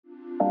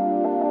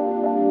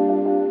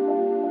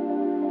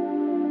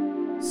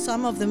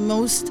Some of the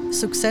most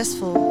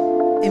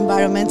successful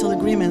environmental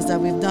agreements that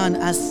we've done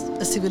as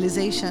a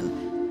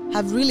civilization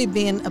have really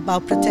been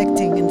about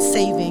protecting and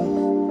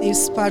saving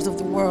these parts of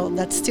the world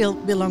that still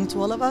belong to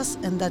all of us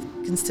and that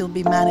can still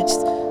be managed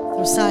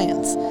through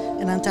science.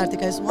 And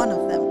Antarctica is one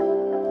of them.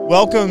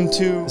 Welcome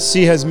to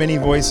Sea Has Many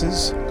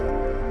Voices.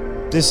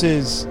 This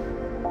is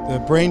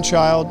the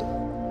brainchild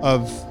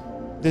of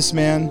this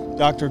man,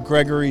 Dr.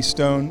 Gregory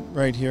Stone,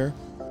 right here,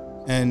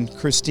 and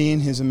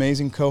Christine, his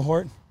amazing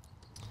cohort.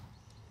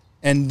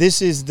 And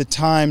this is the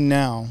time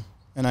now,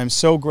 and I'm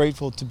so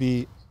grateful to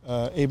be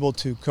able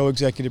to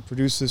co-executive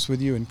produce this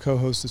with you and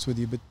co-host this with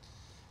you, but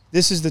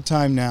this is the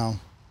time now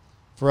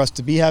for us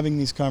to be having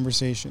these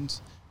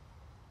conversations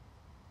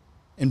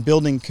and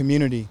building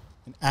community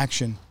and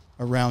action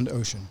around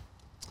ocean.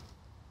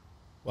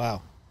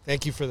 Wow.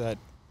 Thank you for that.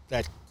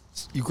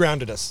 You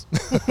grounded us.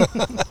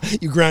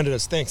 You grounded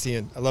us. Thanks,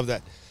 Ian. I love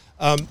that.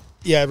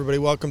 Yeah, everybody,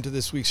 welcome to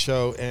this week's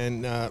show,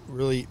 and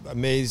really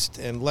amazed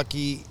and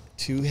lucky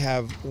to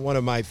have one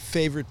of my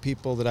favorite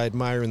people that I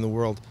admire in the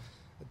world,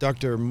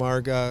 Dr.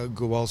 Marga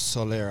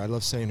Gual. I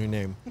love saying her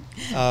name.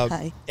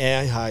 Hi.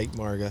 And hi,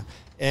 Marga.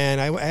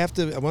 And I want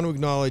to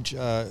acknowledge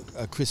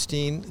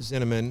Christine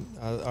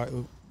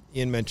Zinnemann,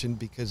 Ian mentioned,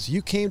 because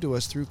you came to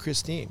us through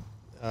Christine.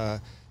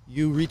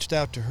 You reached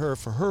out to her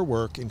for her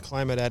work in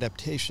climate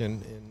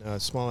adaptation in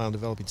small island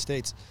developing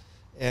states.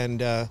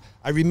 And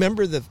I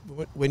remember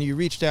when you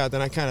reached out,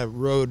 then I kind of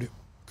rode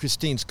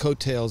Christine's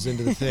coattails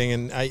into the thing,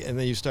 and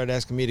then you started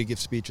asking me to give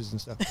speeches and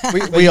stuff.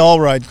 We all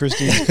ride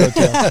Christine's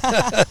coattails.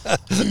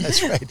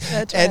 That's right.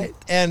 That's right.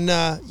 And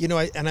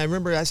I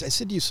remember I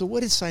said to you, so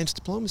what is science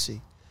diplomacy?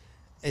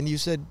 And you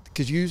said,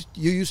 because you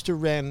used to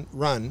ran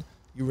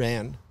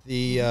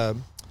the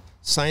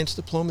Science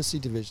Diplomacy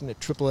Division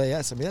at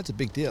AAAS. I mean, that's a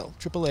big deal.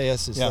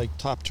 AAAS is like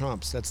top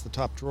trumps. That's the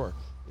top drawer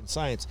in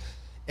science.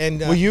 And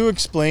will you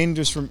explain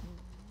just for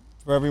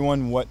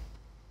everyone what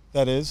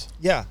that is?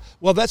 Yeah.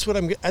 Well, that's what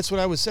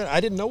I was saying. I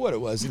didn't know what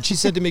it was, and she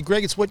said to me,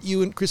 "Greg, it's what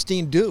you and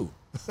Christine do."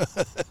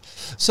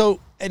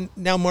 So, and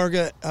now,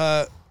 Marga,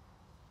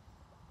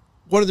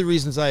 one of the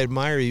reasons I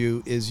admire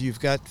you is you've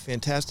got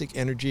fantastic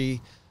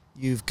energy.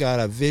 You've got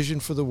a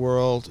vision for the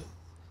world.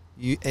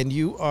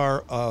 You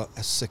are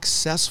a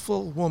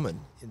successful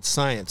woman in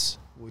science,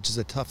 which is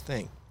a tough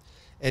thing.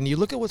 And you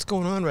look at what's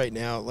going on right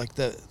now, like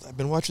I've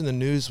been watching the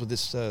news with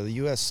this the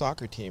U.S.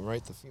 soccer team,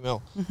 right? The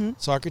female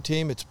soccer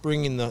team. It's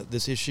bringing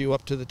this issue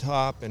up to the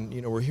top, and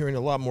we're hearing a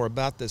lot more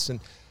about this.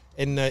 And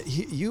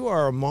you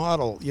are a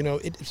model.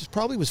 It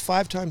probably was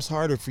 5 times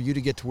harder for you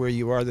to get to where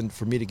you are than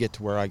for me to get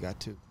to where I got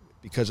to,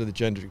 because of the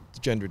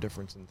gender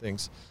difference and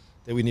things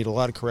that we need a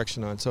lot of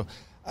correction on. So,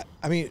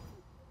 I mean,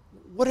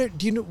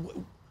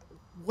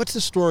 what's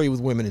the story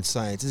with women in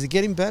science? Is it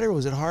getting better?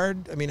 Was it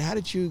hard? I mean, how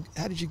did you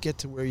get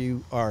to where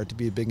you are to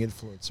be a big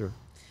influencer?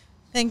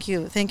 Thank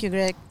you,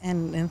 Greg,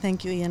 and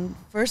thank you, Ian.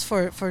 First,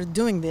 for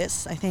doing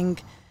this. I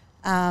think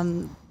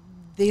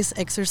this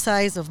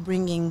exercise of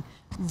bringing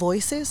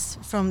voices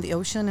from the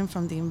ocean and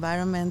from the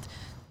environment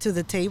to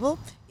the table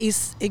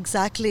is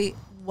exactly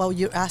what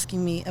you're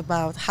asking me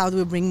about. How do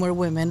we bring more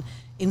women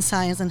in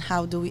science, and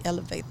how do we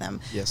elevate them?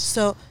 Yes.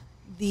 So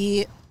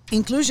the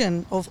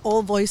inclusion of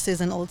all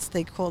voices and all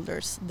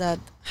stakeholders that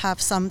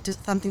have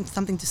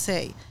something to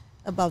say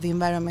about the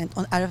environment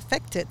are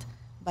affected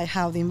by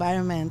how the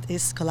environment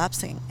is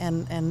collapsing.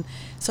 And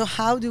so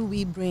how do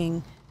we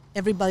bring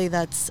everybody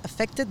that's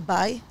affected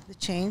by the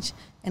change,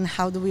 and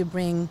how do we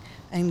bring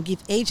and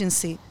give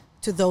agency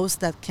to those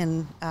that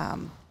can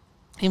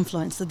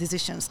influence the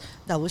decisions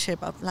that will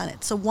shape our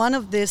planet? So one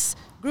of these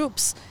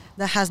groups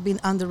that has been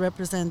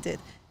underrepresented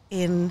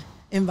in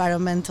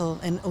environmental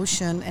and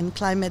ocean and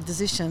climate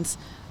decisions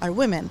are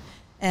women.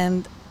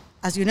 And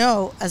as you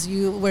know, as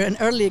you were an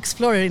early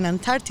explorer in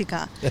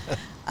Antarctica,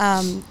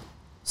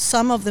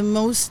 some of the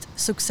most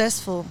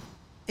successful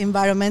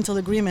environmental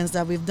agreements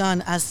that we've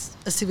done as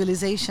a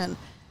civilization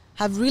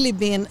have really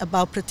been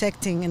about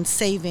protecting and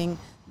saving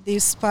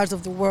these parts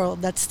of the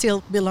world that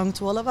still belong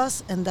to all of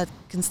us and that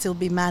can still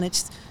be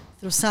managed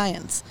through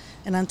science.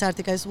 And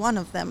Antarctica is one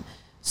of them.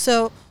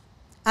 So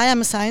I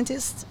am a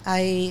scientist.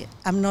 I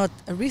am not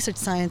a research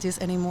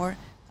scientist anymore.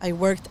 I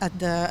worked at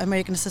the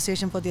American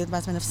Association for the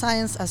Advancement of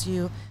Science, as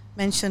you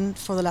mentioned,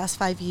 for the last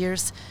 5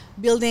 years,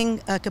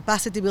 building a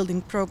capacity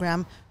building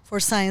program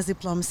for science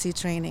diplomacy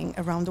training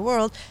around the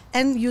world,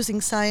 and using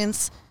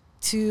science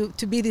to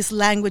be this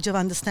language of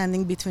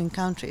understanding between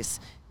countries,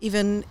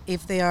 even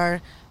if they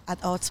are at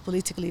odds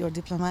politically or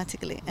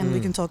diplomatically. And we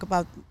can talk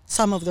about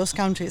some of those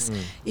countries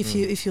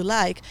if you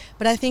like.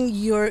 But I think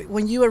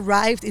when you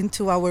arrived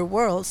into our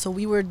world, so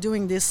we were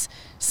doing this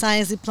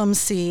science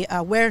diplomacy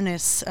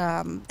awareness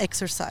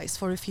exercise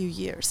for a few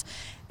years.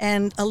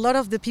 And a lot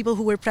of the people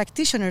who were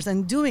practitioners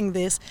and doing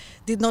this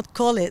did not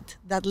call it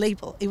that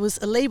label. It was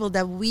a label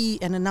that we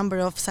and a number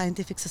of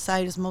scientific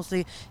societies,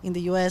 mostly in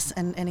the US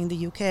and in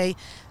the UK,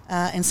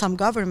 and some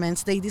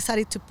governments, they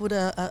decided to put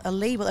a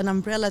label, an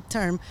umbrella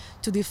term,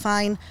 to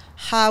define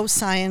how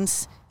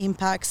science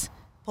impacts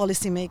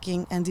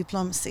policymaking, and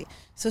diplomacy.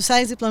 So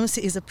science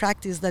diplomacy is a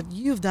practice that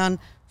you've done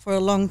for a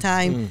long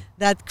time,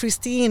 that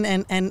Christine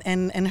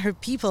and her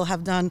people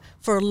have done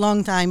for a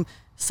long time,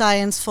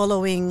 science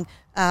following,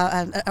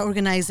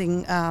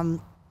 organizing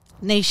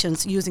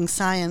nations using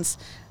science,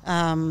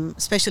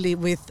 especially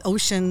with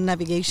ocean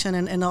navigation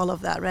and all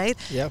of that, right?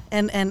 Yep.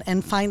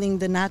 And finding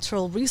the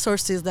natural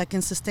resources that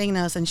can sustain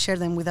us and share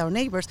them with our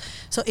neighbors.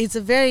 So it's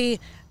a very,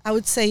 I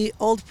would say,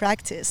 old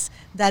practice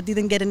that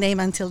didn't get a name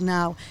until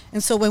now.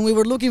 And so when we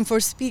were looking for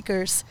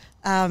speakers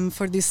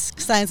for this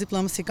science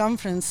diplomacy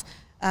conference,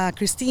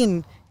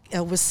 Christine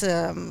was,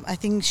 I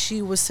think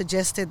she was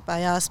suggested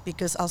by us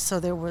because also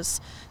there was,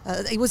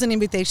 it was an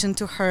invitation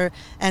to her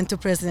and to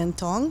President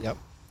Tong. Yep.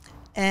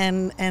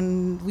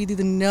 And we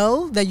didn't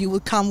know that you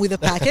would come with a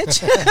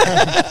package.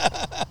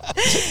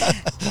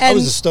 I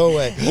was a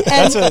stowaway.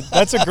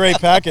 That's a great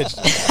package.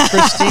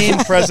 Christine,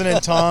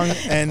 President Tong,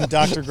 and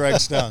Dr. Greg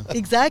Stone.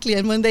 Exactly.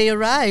 And when they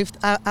arrived,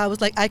 I was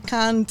like, I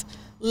can't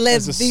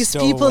let these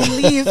stowaway. people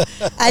leave.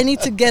 I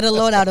need to get a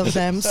lot out of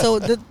them. So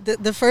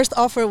the first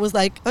offer was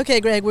like, okay,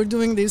 Greg, we're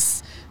doing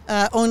this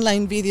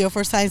online video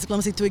for science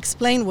diplomacy to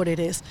explain what it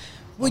is.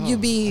 Would you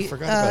be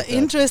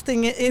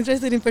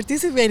interested in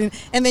participating?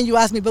 And then you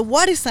asked me, but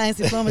what is science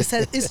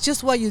diplomacy? It's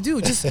just what you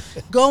do. Just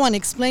go and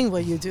explain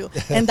what you do.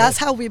 And that's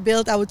how we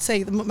built, I would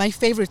say, my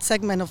favorite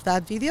segment of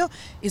that video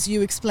is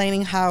you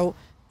explaining how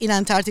in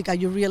Antarctica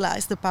you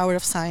realize the power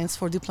of science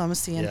for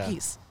diplomacy and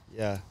peace.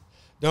 Yeah.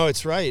 No,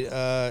 it's right.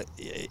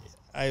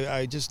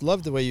 I just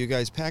love the way you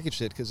guys packaged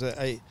it because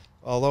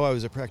although I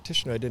was a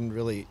practitioner, I didn't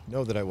really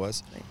know that I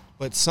was. Right.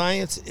 But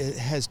science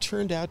has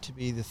turned out to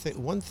be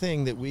one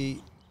thing that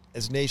we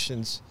as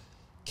nations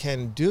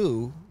can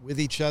do with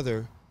each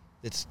other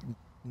that's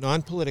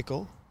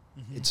non-political.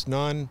 It's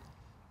the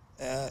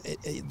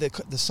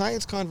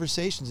science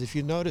conversations, if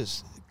you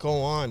notice,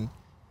 go on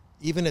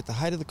even at the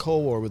height of the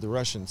Cold War with the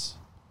Russians.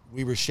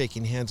 We were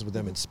shaking hands with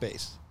them in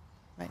space.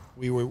 Right.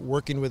 We were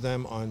working with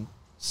them on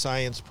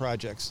science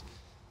projects.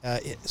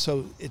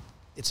 So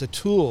it's a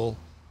tool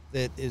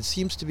that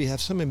seems to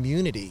have some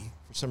immunity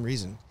for some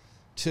reason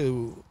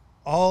to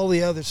all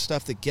the other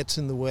stuff that gets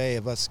in the way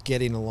of us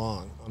getting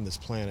along on this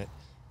planet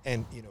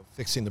and,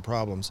 fixing the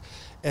problems.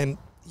 And,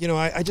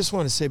 I just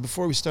want to say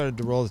before we started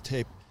to roll the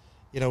tape,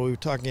 we were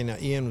talking,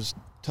 Ian was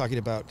talking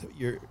about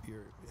your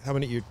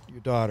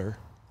daughter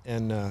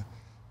and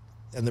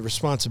the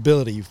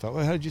responsibility you felt.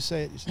 Well, how did you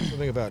say it? You said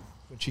something about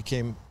when she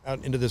came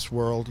out into this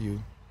world,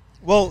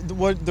 Well,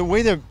 the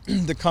way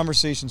the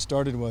conversation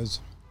started was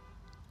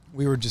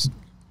we were just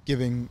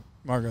giving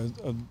Marga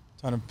a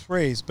ton of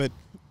praise, but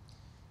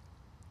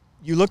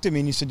you looked at me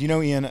and you said,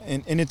 Ian,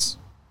 and it's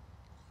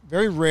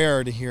very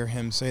rare to hear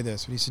him say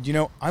this, but he said,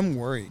 I'm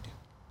worried.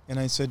 And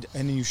I said,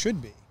 and you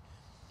should be.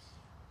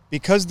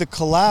 Because the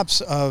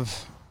collapse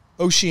of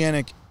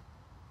oceanic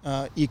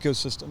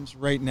ecosystems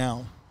right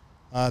now,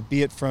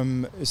 be it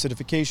from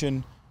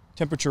acidification,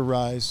 temperature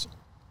rise,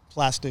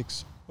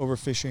 plastics,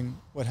 overfishing,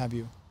 what have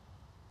you.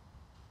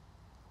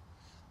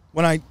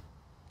 When I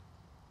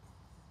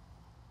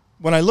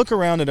look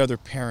around at other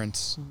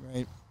parents,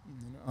 right,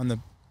 on the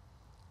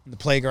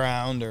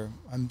playground, or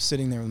I'm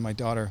sitting there with my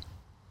daughter.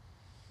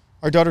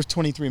 Our daughter's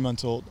 23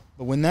 months old,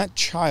 but when that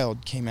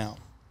child came out,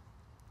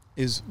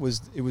 it was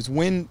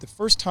when the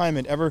first time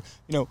it ever,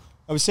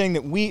 I was saying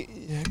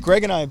that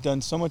Greg and I have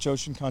done so much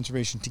ocean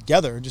conservation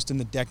together just in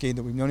the decade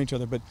that we've known each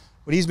other, but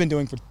what he's been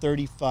doing for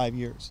 35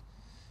 years.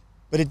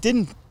 But it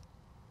didn't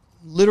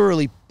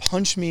literally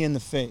punch me in the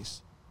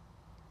face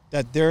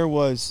that there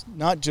was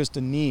not just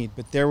a need,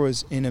 but there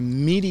was an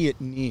immediate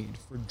need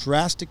for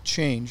drastic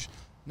change,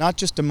 not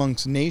just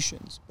amongst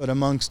nations, but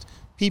amongst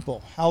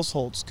people,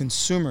 households,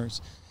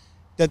 consumers,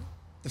 that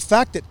the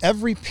fact that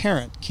every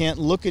parent can't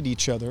look at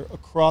each other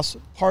across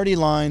party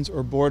lines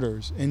or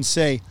borders and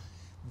say,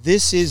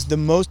 this is the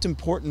most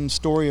important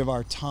story of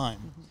our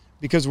time,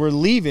 because we're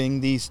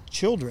leaving these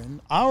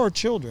children, our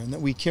children,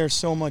 that we care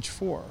so much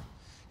for.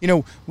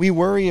 We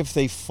worry if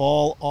they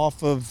fall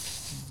off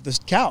of the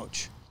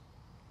couch.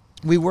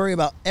 We worry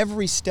about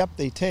every step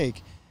they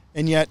take,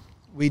 and yet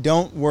we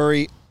don't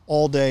worry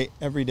all day,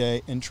 every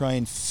day, and try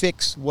and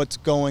fix what's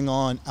going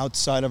on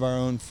outside of our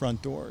own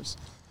front doors.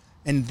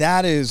 And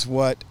that is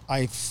what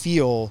I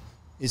feel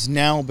is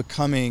now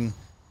becoming,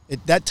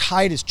 that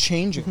tide is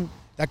changing. Mm-hmm.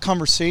 That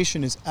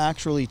conversation is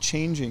actually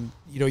changing.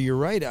 You're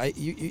right.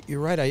 You're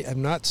right. I have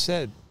not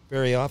said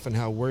very often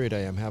how worried I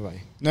am, have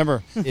I?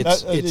 Never. You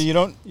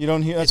don't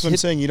hear, that's what I'm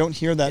saying. You don't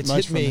hear that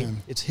much from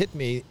him. It's hit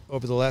me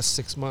over the last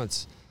 6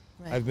 months.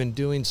 Right. I've been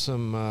doing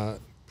some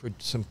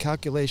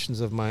calculations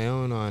of my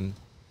own on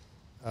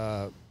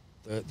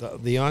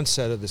the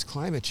onset of this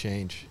climate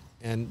change,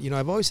 and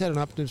I've always had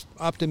an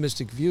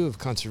optimistic view of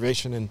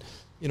conservation, and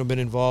been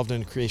involved in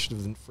the creation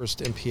of the first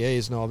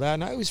MPAs and all that,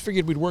 and I always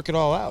figured we'd work it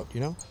all out,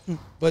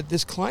 But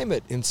this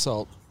climate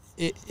insult,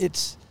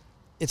 it's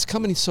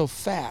coming so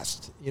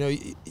fast,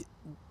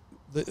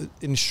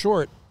 in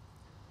short,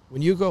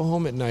 when you go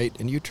home at night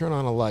and you turn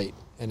on a light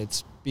and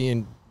it's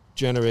being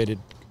generated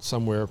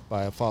somewhere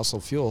by a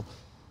fossil fuel,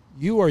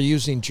 you are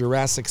using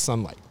Jurassic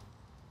sunlight.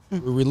 We're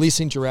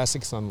releasing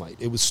Jurassic sunlight.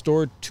 It was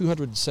stored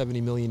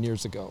 270 million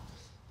years ago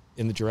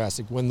in the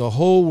Jurassic, when the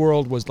whole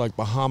world was like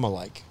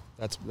Bahama-like.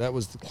 That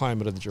was the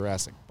climate of the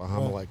Jurassic,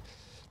 Bahama-like.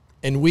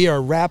 And we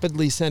are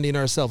rapidly sending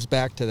ourselves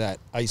back to that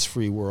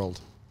ice-free world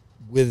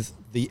with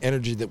the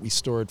energy that we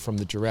stored from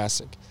the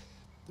Jurassic.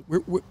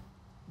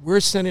 We're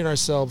sending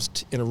ourselves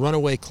in a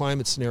runaway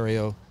climate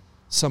scenario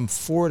some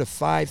 4,000 to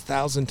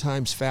 5,000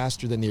 times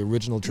faster than the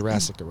original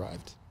Jurassic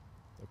arrived.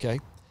 Okay?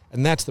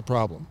 And that's the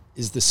problem,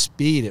 is the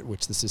speed at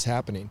which this is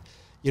happening.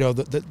 You know,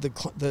 the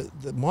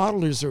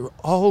modelers are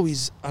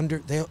always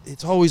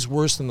it's always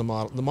worse than the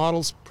model. The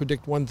models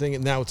predict one thing,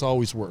 and now it's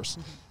always worse.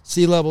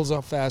 Sea levels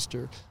are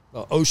faster,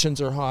 the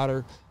oceans are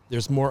hotter,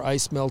 there's more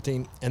ice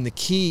melting, and the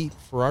key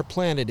for our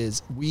planet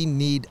is we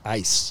need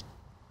ice.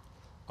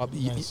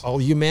 All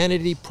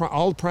humanity,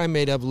 all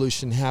primate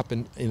evolution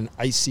happened in an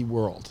icy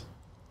world,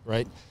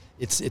 right?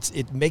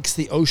 It makes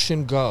the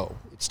ocean go.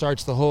 It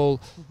starts the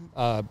whole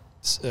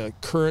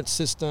current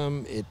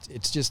system.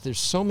 It's just, there's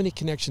so many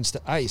connections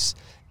to ice,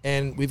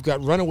 and we've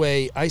got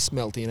runaway ice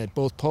melting at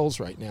both poles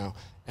right now.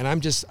 And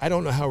I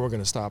don't know how we're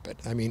going to stop it.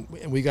 I mean,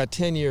 we got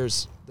 10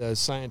 years, the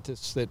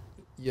scientists that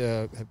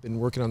have been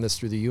working on this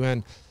through the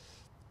UN,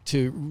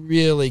 to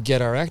really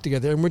get our act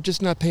together, and we're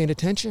just not paying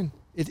attention.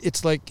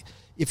 It's like,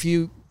 if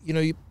a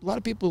lot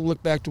of people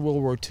look back to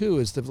World War II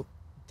as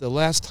the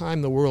last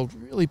time the world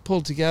really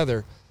pulled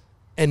together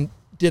and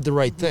did the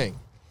right thing.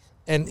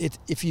 And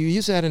if you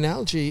use that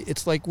analogy,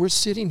 it's like we're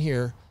sitting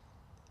here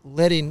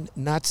letting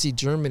Nazi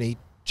Germany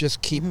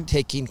just keep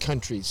taking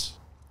countries,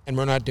 and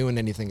we're not doing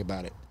anything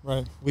about it.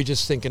 Right. We're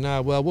just thinking,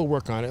 we'll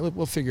work on it.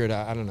 We'll figure it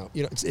out. I don't know.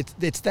 You know,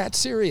 it's that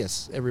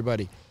serious,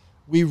 everybody.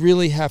 We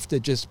really have to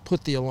just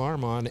put the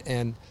alarm on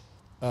and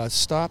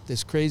stop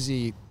this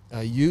crazy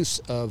use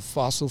of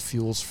fossil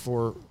fuels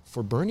for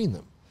burning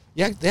them.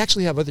 Yeah, they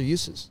actually have other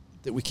uses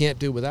that we can't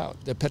do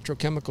without. The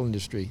petrochemical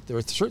industry. There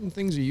are certain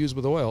things you use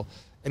with oil,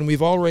 and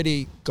we've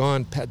already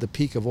gone past the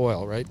peak of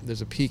oil, right?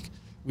 There's a peak.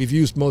 We've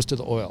used most of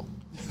the oil.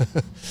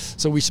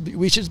 So we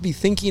should be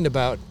thinking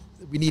about,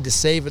 we need to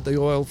save the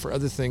oil for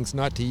other things,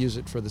 not to use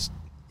it for this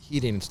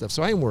heating and stuff.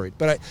 So I am worried.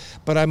 But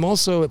I'm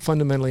also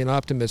fundamentally an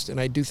optimist, and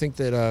I do think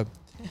that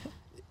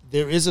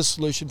there is a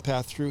solution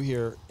path through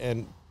here,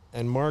 and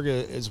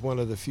Marga is one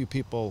of the few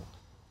people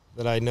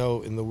that I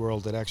know in the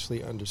world that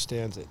actually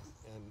understands it.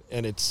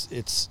 And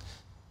it's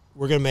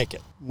we're going to make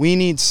it. We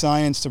need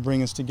science to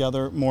bring us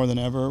together more than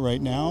ever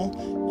right now.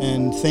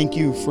 And thank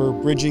you for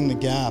bridging the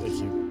gap. Thank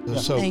you. Yeah.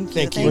 So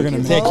Thank you. We're going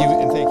to thank you,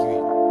 and thank you.